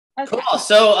Cool.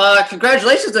 So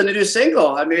congratulations on the new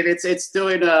single. I mean, it's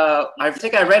doing. I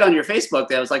think I read on your Facebook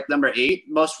that it was like #8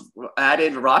 most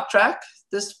added rock track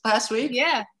this past week.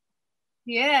 Yeah.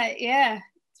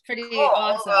 It's pretty Cool.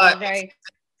 awesome. Very.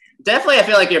 Definitely, I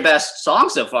feel like your best song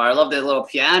so far. I love the little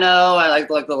piano. I like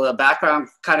the little background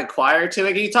kind of choir to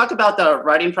it. Can you talk about the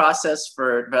writing process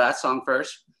for that song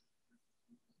first?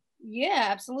 Yeah,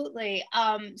 absolutely.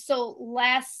 So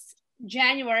last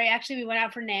January, actually, we went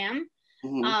out for NAMM.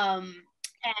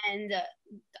 And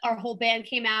our whole band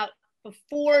came out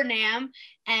before NAMM,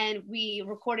 and we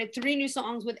recorded 3 new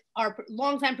songs with our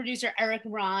longtime producer, Eric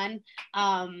Ron.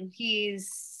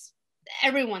 He's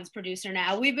everyone's producer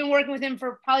now. We've been working with him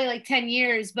for probably like 10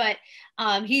 years, but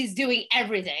he's doing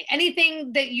everything.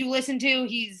 Anything that you listen to,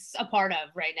 he's a part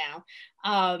of right now.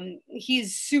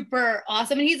 He's super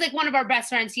awesome, and he's like one of our best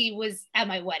friends. He was at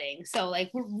my wedding, so like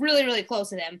we're really, really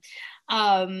close with him.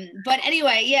 But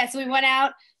anyway, yeah, so we went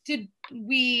out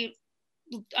we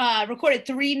recorded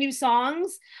 3 new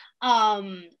songs.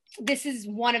 This is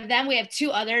one of them. We have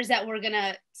 2 others that we're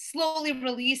gonna slowly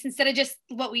release instead of just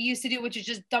what we used to do, which is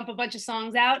just dump a bunch of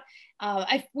songs out.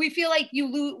 We feel like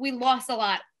we lost a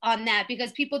lot on that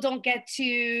because people don't get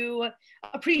to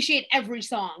appreciate every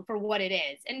song for what it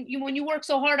is. And when you work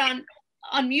so hard on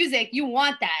music, you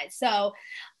want that. So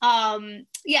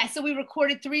yeah, so we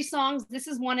recorded 3 songs. This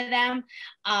is one of them.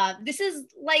 This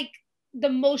is like the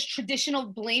most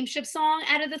traditional Blameshift song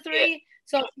out of the 3.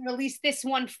 So we released this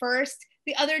one first.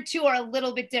 The other 2 are a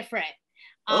little bit different.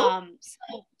 So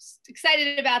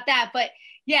excited about that. But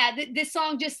yeah, this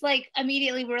song just like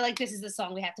immediately we're like, this is the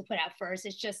song we have to put out first.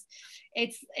 It's just,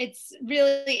 it's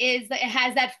really is, it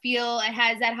has that feel, it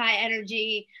has that high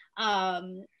energy.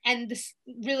 And this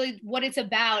really what it's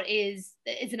about is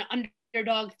an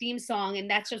underdog theme song, and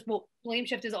that's just what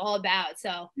Blameshift is all about.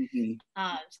 So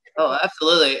oh,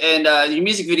 absolutely. And your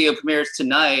music video premieres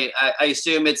tonight. I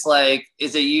assume it's like,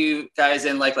 is it you guys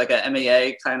in like a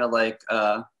MAA kind of like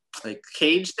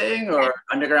cage thing or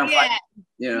underground fight?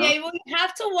 You know? Yeah, well, you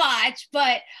have to watch,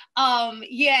 but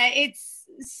yeah, it's,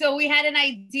 so we had an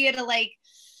idea to like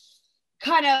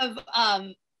kind of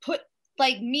put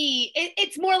like me,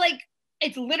 it's more like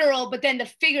it's literal, but then the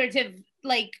figurative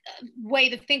like way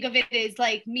to think of it is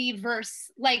like me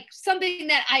versus like something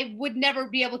that I would never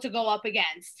be able to go up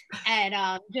against, and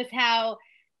just how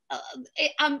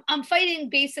I'm fighting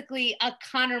basically a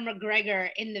Conor McGregor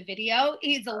in the video.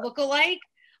 He's a lookalike.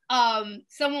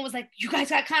 Someone was like, "You guys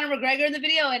got Conor McGregor in the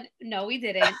video?" And no, we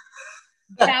didn't.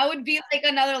 That would be like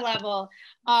another level.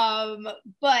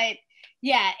 But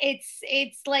yeah,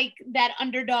 it's like that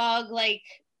underdog, like,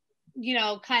 you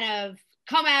know, kind of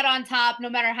come out on top no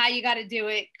matter how you got to do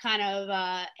it kind of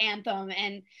anthem.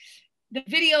 And the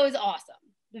video is awesome.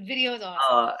 The video is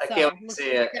awesome. I can't wait to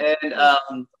see it. And I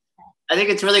think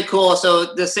it's really cool.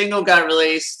 So the single got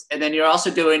released, and then you're also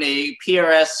doing a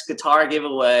PRS guitar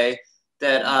giveaway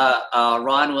that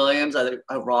Ron Williams,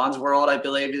 RonzWorld, I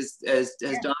believe, has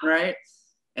done, right?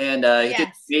 And he did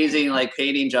an amazing like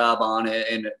painting job on it,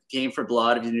 and Game for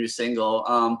Blood of your new single.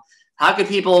 How can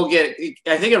people get,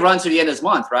 I think it runs to the end of this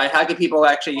month, right? How can people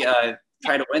actually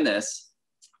try to win this?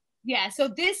 Yeah, so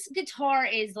this guitar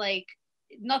is like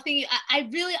nothing. I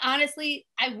really, honestly,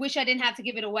 I wish I didn't have to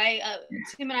give it away.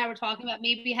 Tim and I were talking about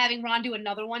maybe having Ron do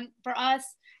another one for us,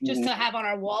 just to have on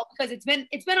our wall, because it's been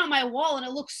on my wall and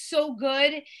it looks so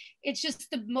good. It's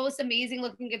just the most amazing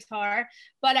looking guitar.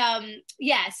 But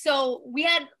yeah, so we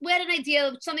had an idea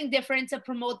of something different to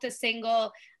promote the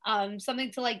single,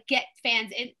 something to like get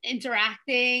fans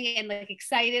interacting and like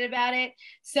excited about it.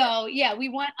 So yeah, we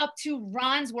went up to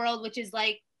RonzWorld, which is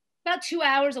like about 2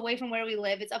 hours away from where we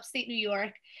live. It's upstate New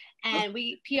York. And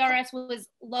PRS was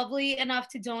lovely enough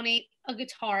to donate a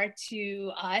guitar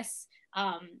to us.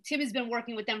 Tim has been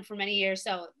working with them for many years,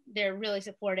 so they're really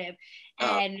supportive.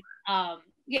 And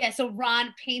yeah, so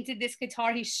Ron painted this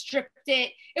guitar. He stripped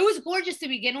it. It was gorgeous to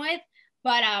begin with,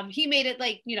 but he made it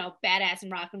like, you know, badass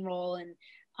and rock and roll.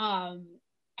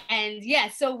 And yeah,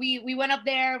 so we went up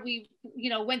there. We, you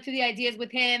know, went through the ideas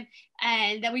with him,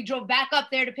 and then we drove back up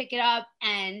there to pick it up.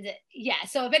 And yeah,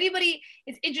 so if anybody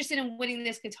is interested in winning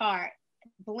this guitar,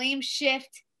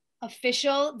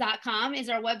 blameshiftofficial.com is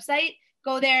our website.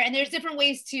 Go there, and there's different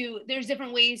ways to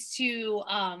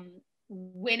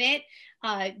win it.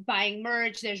 Buying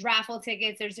merch, there's raffle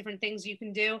tickets, there's different things you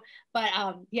can do. But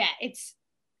yeah, it's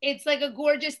like a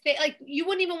gorgeous thing. Like you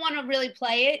wouldn't even want to really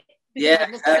play it. Yeah,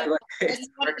 exactly. You want to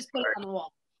just put it on the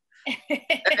wall.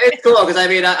 It's cool because I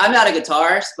mean I'm not a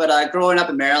guitarist, but growing up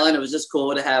in Maryland, it was just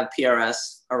cool to have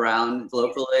PRS around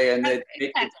locally, and they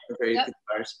make great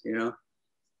guitars, you know.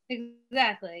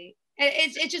 Exactly.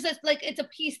 It's just like it's a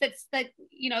piece that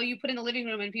you know you put in the living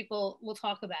room and people will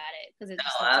talk about it because it's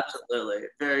oh, absolutely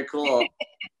very cool.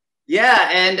 Yeah,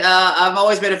 and I've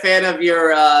always been a fan of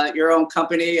your own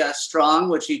company, Strung,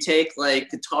 which you take like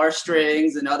guitar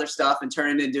strings and other stuff and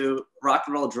turn it into rock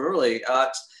and roll jewelry.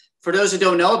 For those who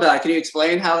don't know about it, can you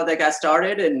explain how that got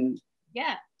started? And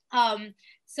yeah,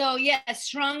 so yeah,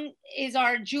 Strung is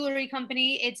our jewelry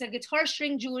company. It's a guitar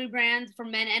string jewelry brand for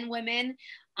men and women.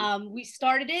 We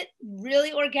started it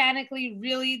really organically,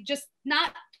 really just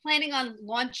not planning on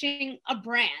launching a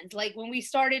brand. Like when we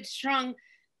started Strung,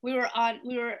 I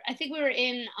think we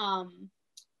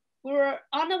were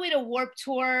on the way to Warped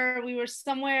Tour. We were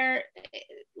somewhere,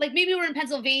 like maybe we were in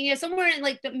Pennsylvania, somewhere in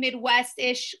like the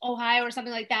Midwest-ish, Ohio or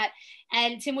something like that.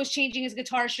 And Tim was changing his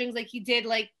guitar strings like he did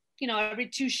like, you know, every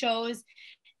 2 shows.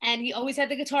 And he always had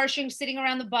the guitar strings sitting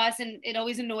around the bus and it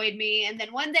always annoyed me. And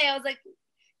then one day I was like,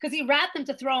 because he wrapped them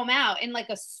to throw them out in like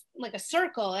a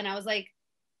circle. And I was like,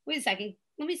 wait a second,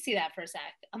 let me see that for a sec.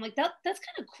 I'm like, that's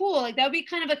kind of cool. Like that would be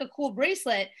kind of like a cool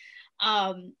bracelet.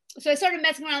 So I started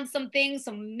messing around with some things,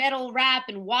 some metal wrap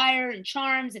and wire and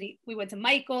charms. And we went to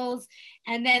Michael's,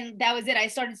 and then that was it. I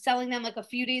started selling them like a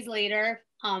few days later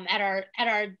at our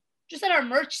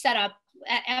merch setup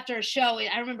after a show.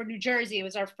 I remember New Jersey. It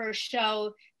was our first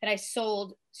show that I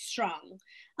sold Strung.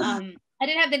 I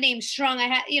didn't have the name Strung.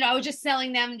 I was just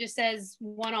selling them just as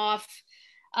one-off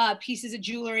pieces of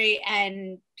jewelry,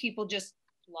 and people just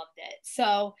loved it.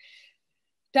 So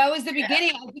that was the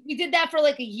beginning. We did that for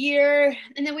like a year,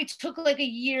 and then we took like a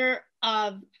year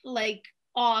of like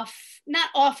not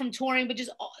off from touring, but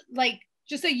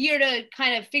just a year to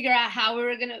kind of figure out how we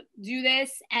were gonna do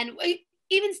this. And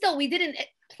even still, we didn't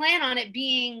plan on it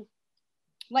being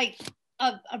like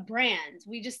a brand.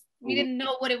 We didn't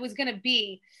know what it was gonna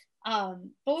be. But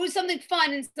it was something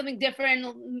fun and something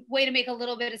different, way to make a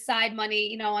little bit of side money,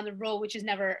 you know, on the road, which is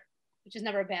never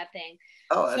a bad thing.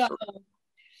 Oh, absolutely. So,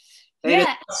 and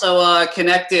yeah. It's also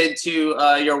connected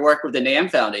to your work with the NAMM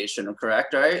Foundation,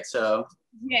 correct? Right? So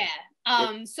yeah.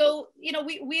 So you know,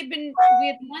 we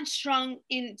had launched Strung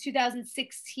in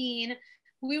 2016.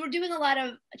 We were doing a lot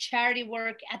of charity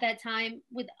work at that time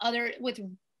with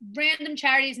random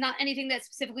charities, not anything that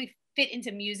specifically fit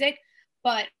into music,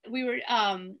 but we were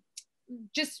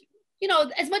just, you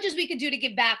know, as much as we could do to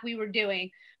give back, we were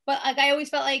doing. But like I always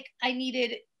felt like we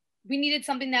needed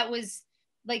something that was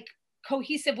like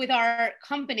cohesive with our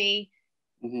company,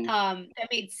 that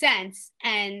made sense.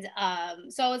 And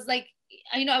so I was like,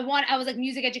 you know, I was like,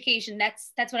 music education,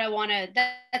 that's what I want to,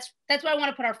 that's where I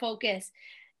want to put our focus.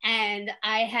 And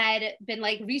I had been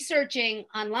like researching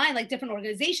online, like different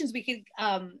organizations we could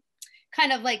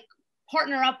kind of like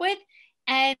partner up with.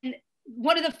 And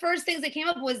one of the first things that came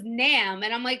up was NAMM.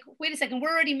 And I'm like, wait a second,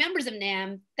 we're already members of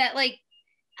NAMM. That like,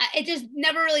 it just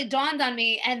never really dawned on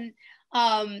me. And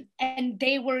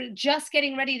they were just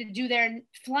getting ready to do their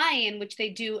fly-in, which they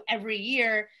do every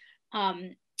year.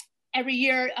 Every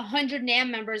year, 100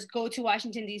 NAMM members go to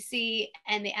Washington, D.C.,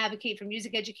 and they advocate for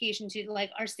music education to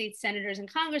like our state senators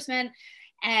and congressmen.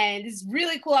 And it's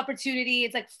really cool opportunity.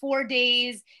 It's like 4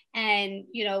 days, and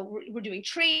you know, we're doing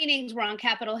trainings. We're on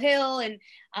Capitol Hill,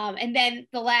 and then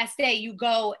the last day you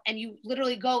go and you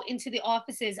literally go into the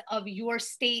offices of your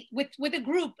state with a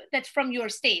group that's from your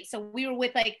state. So we were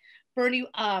with like Bernie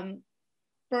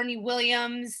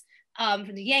Williams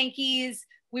from the Yankees.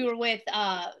 We were with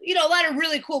you know, a lot of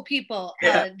really cool people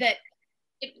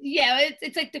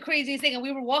it's like the craziest thing. And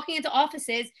we were walking into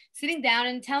offices, sitting down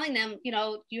and telling them, you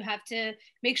know, you have to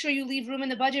make sure you leave room in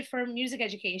the budget for music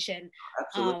education.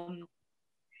 Absolutely.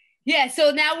 So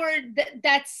now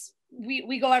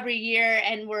we go every year,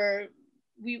 and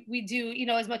we do, you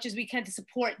know, as much as we can to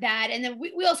support that. And then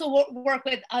we also work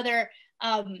with other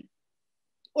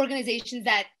organizations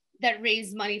that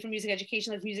raise money for music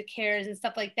education, like Music Cares and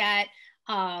stuff like that.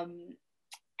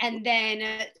 And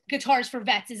then Guitars for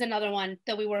Vets is another one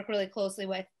that we work really closely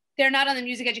with. They're not on the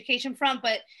music education front,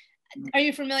 but are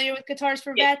you familiar with Guitars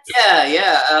for Vets?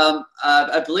 Yeah.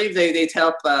 I believe they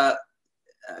help,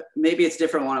 maybe it's a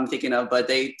different one I'm thinking of, but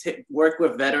they work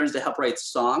with veterans to help write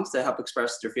songs to help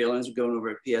express their feelings going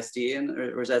over PSD,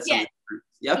 or is that something different?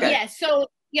 Yeah, okay. Yeah, so,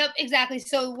 yep, exactly.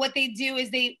 So what they do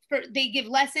is they give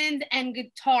lessons and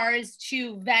guitars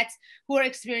to vets who are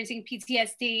experiencing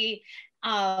PTSD.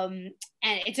 And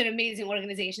it's an amazing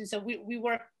organization. So we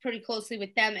work pretty closely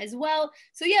with them as well.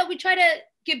 So yeah, we try to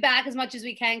give back as much as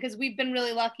we can, because we've been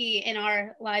really lucky in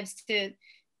our lives to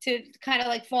kind of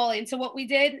like fall into what we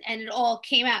did, and it all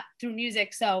came out through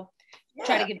music. So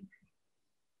try to give.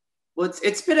 Well,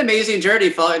 it's been an amazing journey,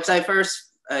 folks. I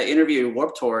first interview at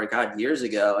Warped Tour, God, years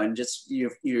ago, and just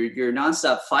your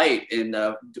nonstop fight and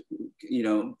you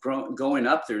know, going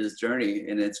up through this journey,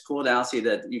 and it's cool to now see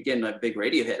that you're getting a big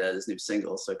radio hit out of this new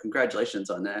single. So congratulations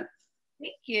on that.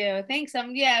 Thank you. Thanks.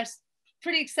 Yeah,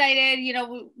 pretty excited. You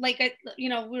know, you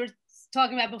know, we were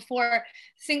talking about before,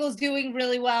 singles doing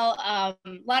really well. A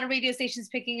lot of radio stations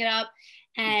picking it up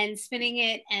and spinning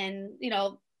it, and you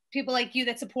know, people like you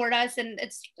that support us, and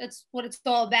it's what it's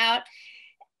all about.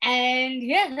 And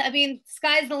yeah, I mean,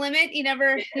 sky's the limit. You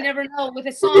never know with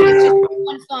a song. It's just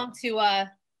one song to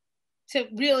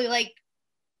really like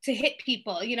to hit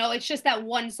people. You know, it's just that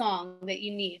one song that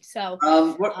you need. So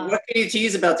what can you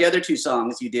tease about the other 2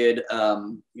 songs you did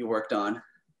you worked on?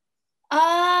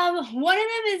 One of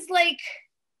them is like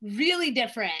really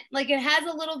different. Like it has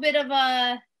a little bit of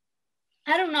a,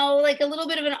 I don't know, like a little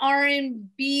bit of an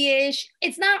R&B-ish.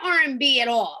 It's not R&B at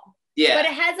all. Yeah. But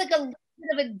it has like a little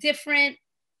bit of a different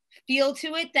feel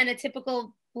to it than a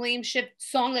typical Blameshift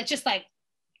song that's just like,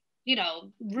 you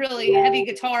know, really heavy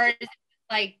guitars,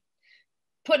 like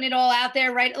putting it all out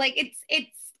there, right? Like it's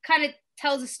kind of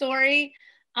tells a story.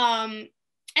 And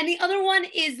the other one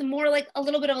is more like a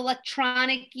little bit of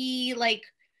electronic-y, like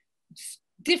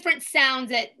different sounds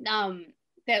that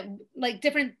like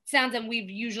different sounds than we've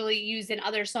usually used in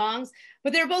other songs,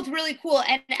 but they're both really cool.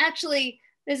 And actually,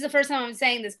 this is the first time I'm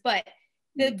saying this, but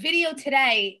the video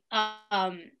today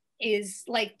is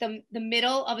like the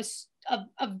middle of a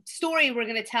story we're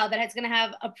going to tell that it's going to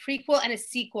have a prequel and a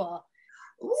sequel.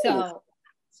 Ooh. So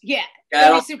yeah,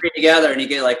 all three together, and you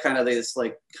get like kind of this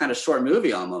like kind of short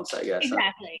movie almost, I guess.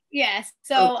 Exactly. Yes.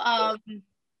 So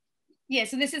yeah,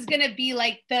 so this is going to be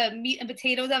like the meat and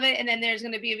potatoes of it, and then there's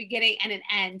going to be a beginning and an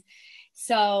end.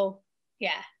 So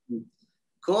yeah.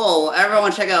 Cool. Well,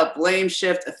 everyone check out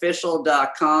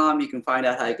blameshiftofficial.com. You can find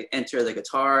out how you can enter the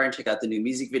guitar and check out the new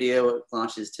music video. It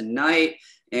launches tonight,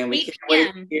 and we can't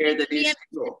wait to hear the new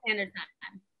single.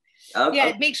 Okay.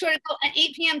 Yeah, make sure to go at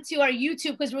 8 p.m. to our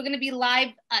YouTube, because we're going to be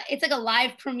live. It's like a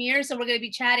live premiere, so we're going to be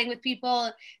chatting with people.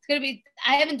 It's going to be,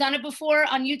 I haven't done it before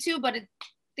on YouTube, but I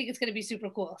think it's going to be super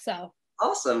cool. So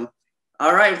awesome.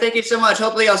 All right. Thank you so much.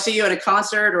 Hopefully I'll see you at a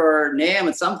concert or NAMM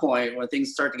at some point when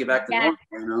things start to get back to normal,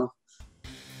 you know?